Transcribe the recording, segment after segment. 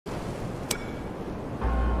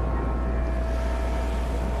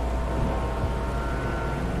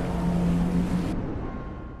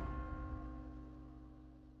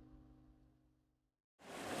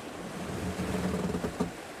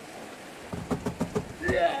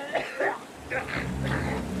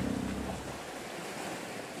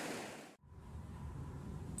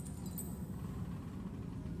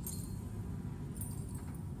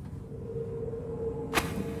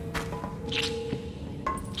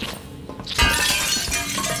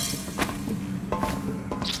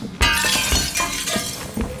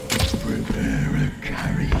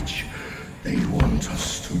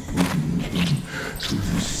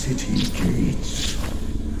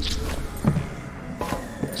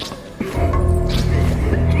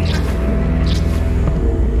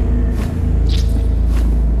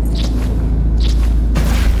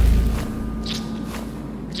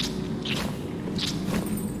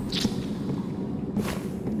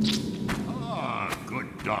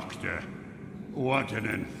Doctor. What an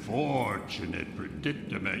unfortunate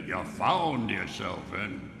predicament you found yourself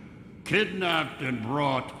in. Kidnapped and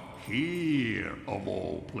brought here, of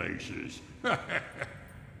all places.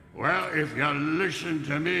 Well, if you listen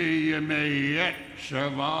to me, you may yet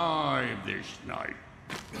survive this night.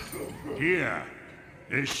 Here,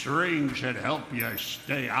 this ring should help you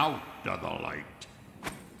stay out of the light.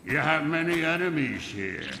 You have many enemies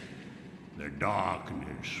here. The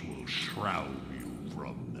darkness will shroud you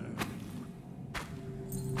from them.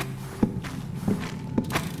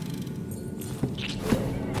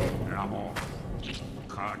 I'm off.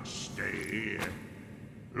 Can't stay here.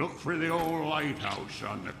 Look for the old lighthouse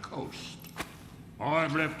on the coast.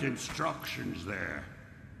 I've left instructions there.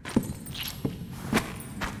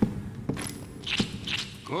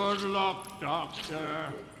 Good luck,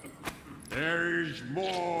 Doctor. There is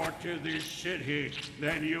more to this city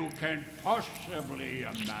than you can possibly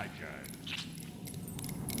imagine.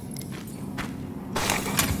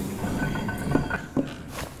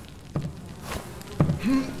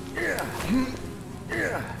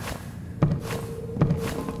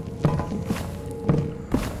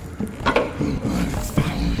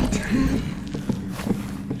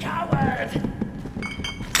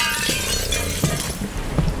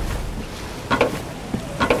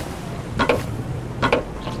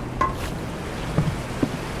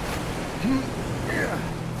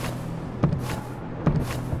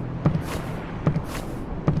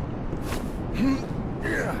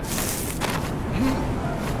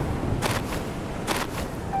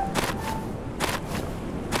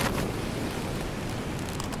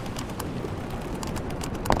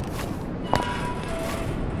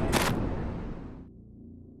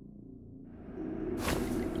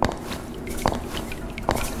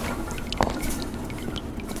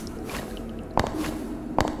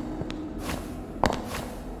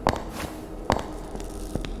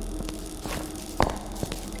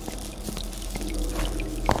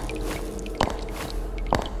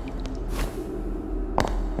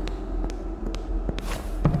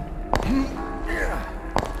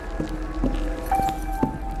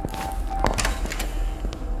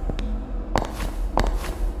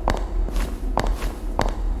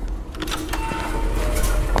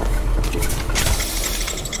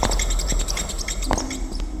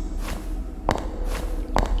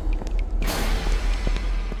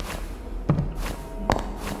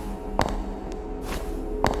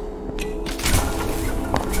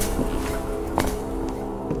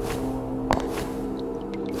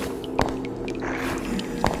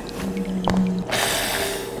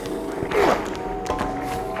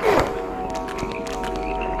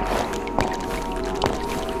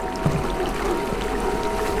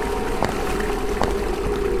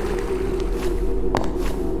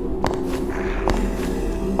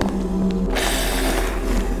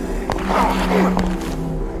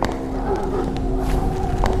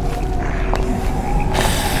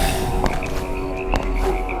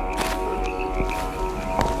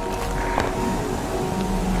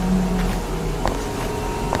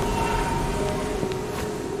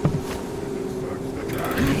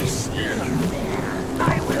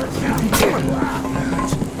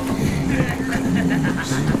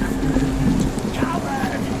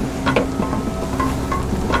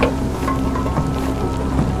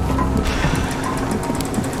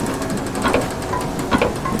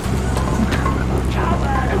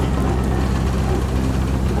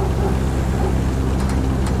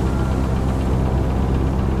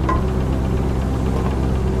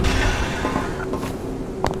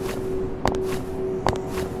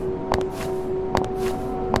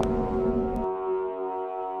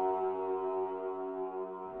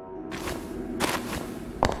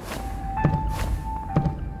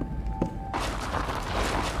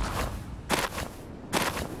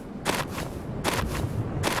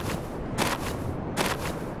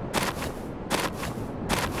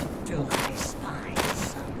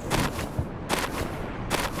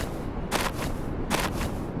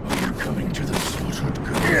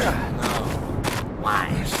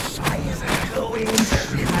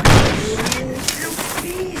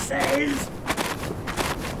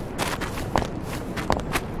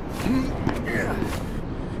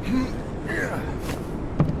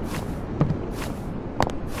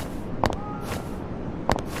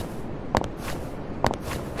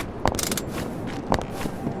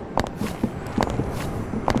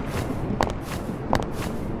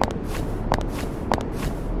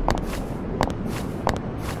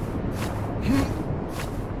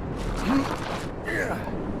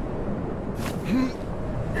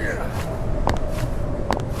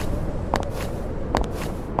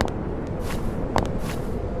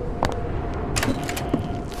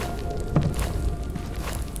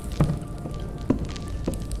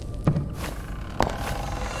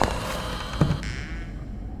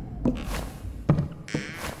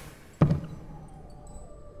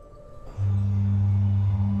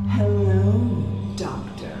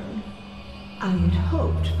 I had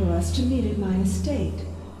hoped for us to meet at my estate.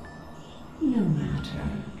 No matter.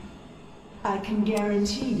 I can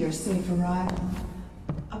guarantee your safe arrival.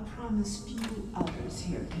 A promise few others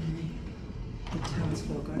here can make. The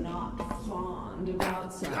townsfolk are not fond of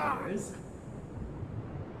outsiders.